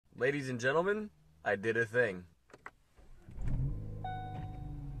Ladies and gentlemen, I did a thing.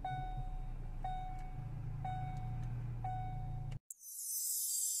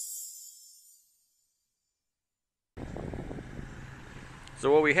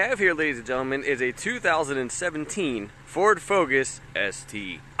 So what we have here, ladies and gentlemen, is a 2017 Ford Focus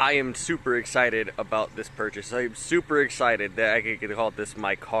ST. I am super excited about this purchase. I am super excited that I can call this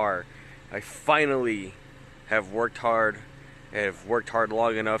my car. I finally have worked hard and have worked hard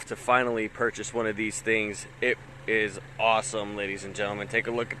long enough to finally purchase one of these things. It is awesome, ladies and gentlemen. Take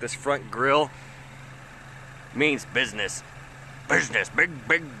a look at this front grille. Means business. Business, big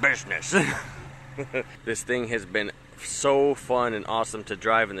business. This thing has been so fun and awesome to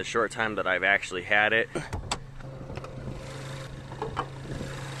drive in the short time that I've actually had it.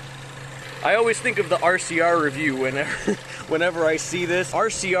 I always think of the RCR review whenever I see this.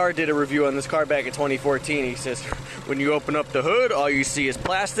 RCR did a review on this car back in 2014. He says, when you open up the hood, all you see is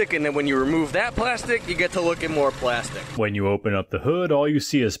plastic, and then when you remove that plastic, you get to look at more plastic. When you open up the hood, all you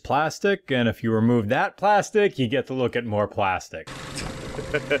see is plastic, and if you remove that plastic, you get to look at more plastic.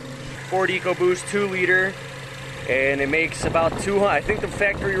 Ford EcoBoost 2-liter. And it makes about 200, I think the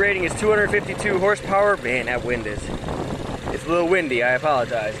factory rating is 252 horsepower. Man, that wind is, it's a little windy, I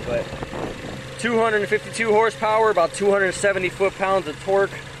apologize, but 252 horsepower, about 270 foot-pounds of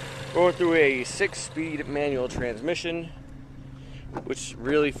torque, going through a 6-speed manual transmission, which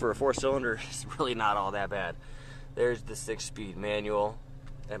really for a 4-cylinder is really not all that bad. There's the 6-speed manual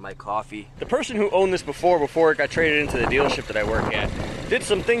and my coffee. The person who owned this before it got traded into the dealership that I work at, did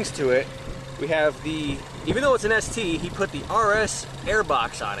some things to it. We have the, even though it's an ST, he put the RS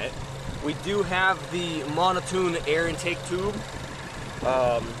airbox on it. We do have the monotone air intake tube.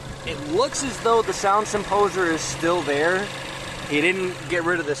 It looks as though the sound composer is still there. He didn't get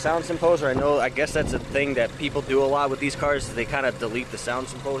rid of the sound composer. I guess that's a thing that people do a lot with these cars, is they kind of delete the sound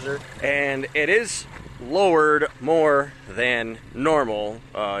composer. And it is lowered more than normal.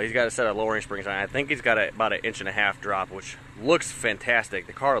 He's got a set of lowering springs on it. I think he's got about an 1.5 inch drop, which looks fantastic.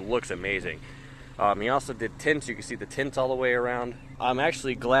 The car looks amazing. He also did tints. You can see the tints all the way around. I'm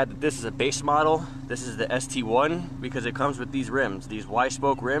actually glad that this is a base model. This is the ST1 because it comes with these rims. These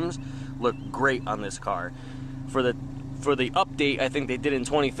Y-spoke rims look great on this car. For the update I think they did in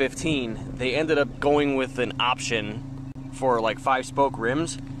 2015, they ended up going with an option for like 5-spoke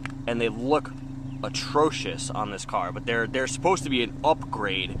rims, and they look atrocious on this car, but they're supposed to be an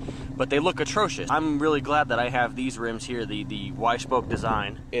upgrade, but they look atrocious. I'm really glad that I have these rims here, the Y-spoke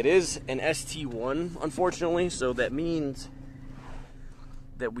design. It is an ST1, unfortunately, so that means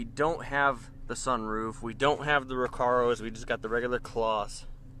that we don't have the sunroof, we don't have the Recaros, we just got the regular cloths.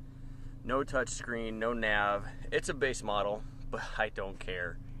 No touchscreen, no nav. It's a base model, but I don't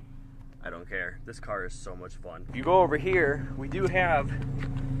care. I don't care. This car is so much fun. If you go over here, we do have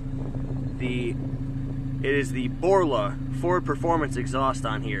it is the Borla Ford Performance exhaust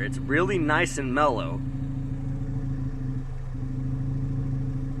on here. It's really nice and mellow.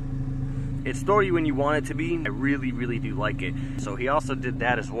 It's storey when you want it to be. I really do like it. So he also did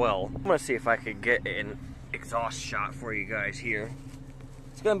that as well. I'm gonna see if I could get an exhaust shot for you guys here.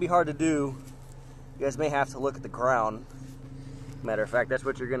 It's gonna be hard to do. You guys may have to look at the ground. Matter of fact, that's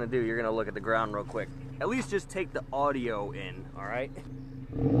what you're gonna do. You're gonna look at the ground real quick. At least just take the audio in, all right?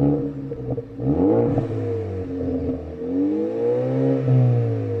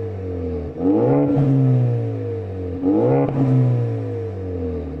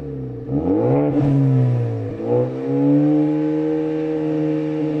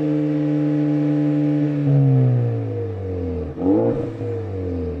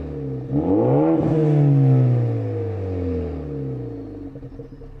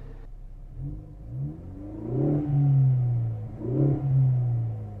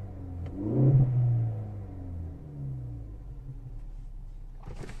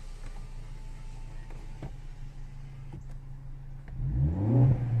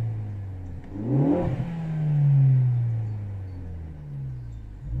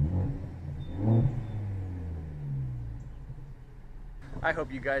 I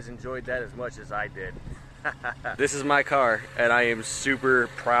hope you guys enjoyed that as much as I did. This is my car, and I am super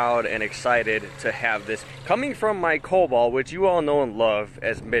proud and excited to have this. Coming from my Cobalt, which you all know and love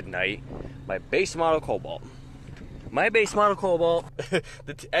as Midnight, my base model Cobalt. My base model Cobalt,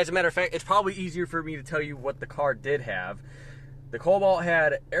 as a matter of fact, it's probably easier for me to tell you what the car did have. The Cobalt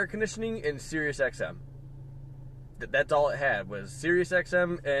had air conditioning and Sirius XM. That's all it had, was Sirius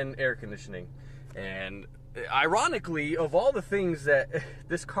XM and air conditioning. And ironically, of all the things that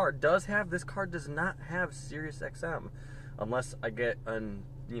this car does have, this car does not have Sirius XM, unless I get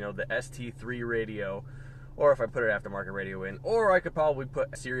the ST3 radio or if I put an aftermarket radio in, or I could probably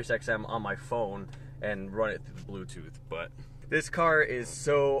put Sirius XM on my phone and run it through the Bluetooth. But this car is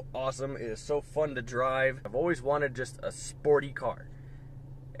so awesome. It is so fun to drive. I've always wanted just a sporty car.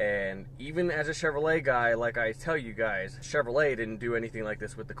 And even as a Chevrolet guy, like I tell you guys, Chevrolet didn't do anything like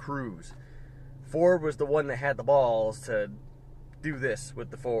this with the Cruze. Ford was the one that had the balls to do this with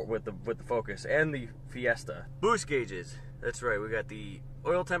the Focus and the Fiesta. Boost gauges. That's right. We got the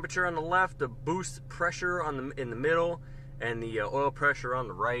oil temperature on the left, the boost pressure in the middle, and the oil pressure on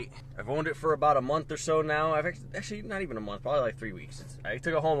the right. I've owned it for about a month or so now. I've actually not even a month, probably like 3 weeks. I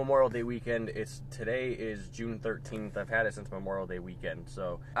took it home Memorial Day weekend. Today is June 13th. I've had it since Memorial Day weekend,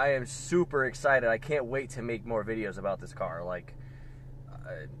 so I am super excited. I can't wait to make more videos about this car. Like,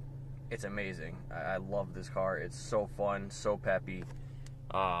 it's amazing. I love this car. It's so fun, so peppy.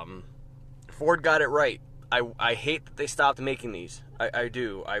 Ford got it right. I hate that they stopped making these. I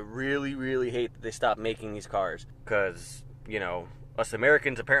do. I really, really hate that they stopped making these cars, because, you know, us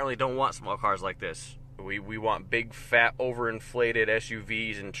Americans apparently don't want small cars like this. We want big, fat, overinflated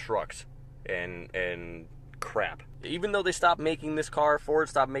SUVs and trucks and crap. Even though they stopped making this car, Ford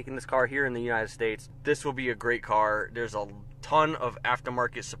stopped making this car here in the United States, this will be a great car. There's a ton of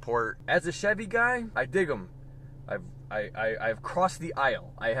aftermarket support. As a Chevy guy, I dig them. I've crossed the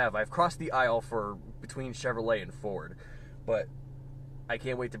aisle. I've crossed the aisle for between Chevrolet and Ford, but I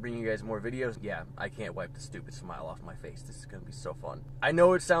can't wait to bring you guys more videos. Yeah, I can't wipe the stupid smile off my face. This is gonna be so fun. I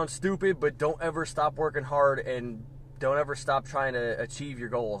know it sounds stupid, but don't ever stop working hard and don't ever stop trying to achieve your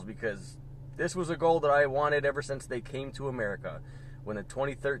goals, because this was a goal that I wanted ever since they came to America. When the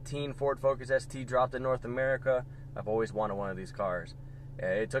 2013 Ford Focus ST dropped in North America, I've always wanted one of these cars.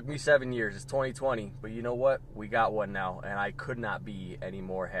 It took me 7 years. It's 2020, but you know what? We got one now, and I could not be any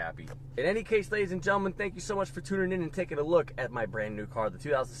more happy. In any case, ladies and gentlemen, thank you so much for tuning in and taking a look at my brand new car, the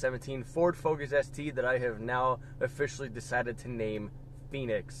 2017 Ford Focus ST that I have now officially decided to name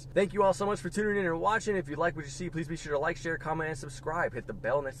Phoenix. Thank you all so much for tuning in and watching. If you like what you see, please be sure to like, share, comment, and subscribe. Hit the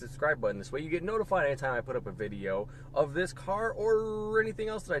bell next to the subscribe button. This way you get notified anytime I put up a video of this car or anything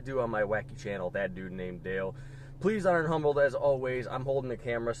else that I do on my wacky channel, That Dude Named Dale. Please, honor and humbled as always. I'm holding the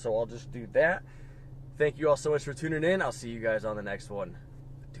camera, so I'll just do that. Thank you all so much for tuning in. I'll see you guys on the next one.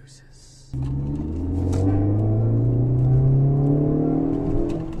 Deuces.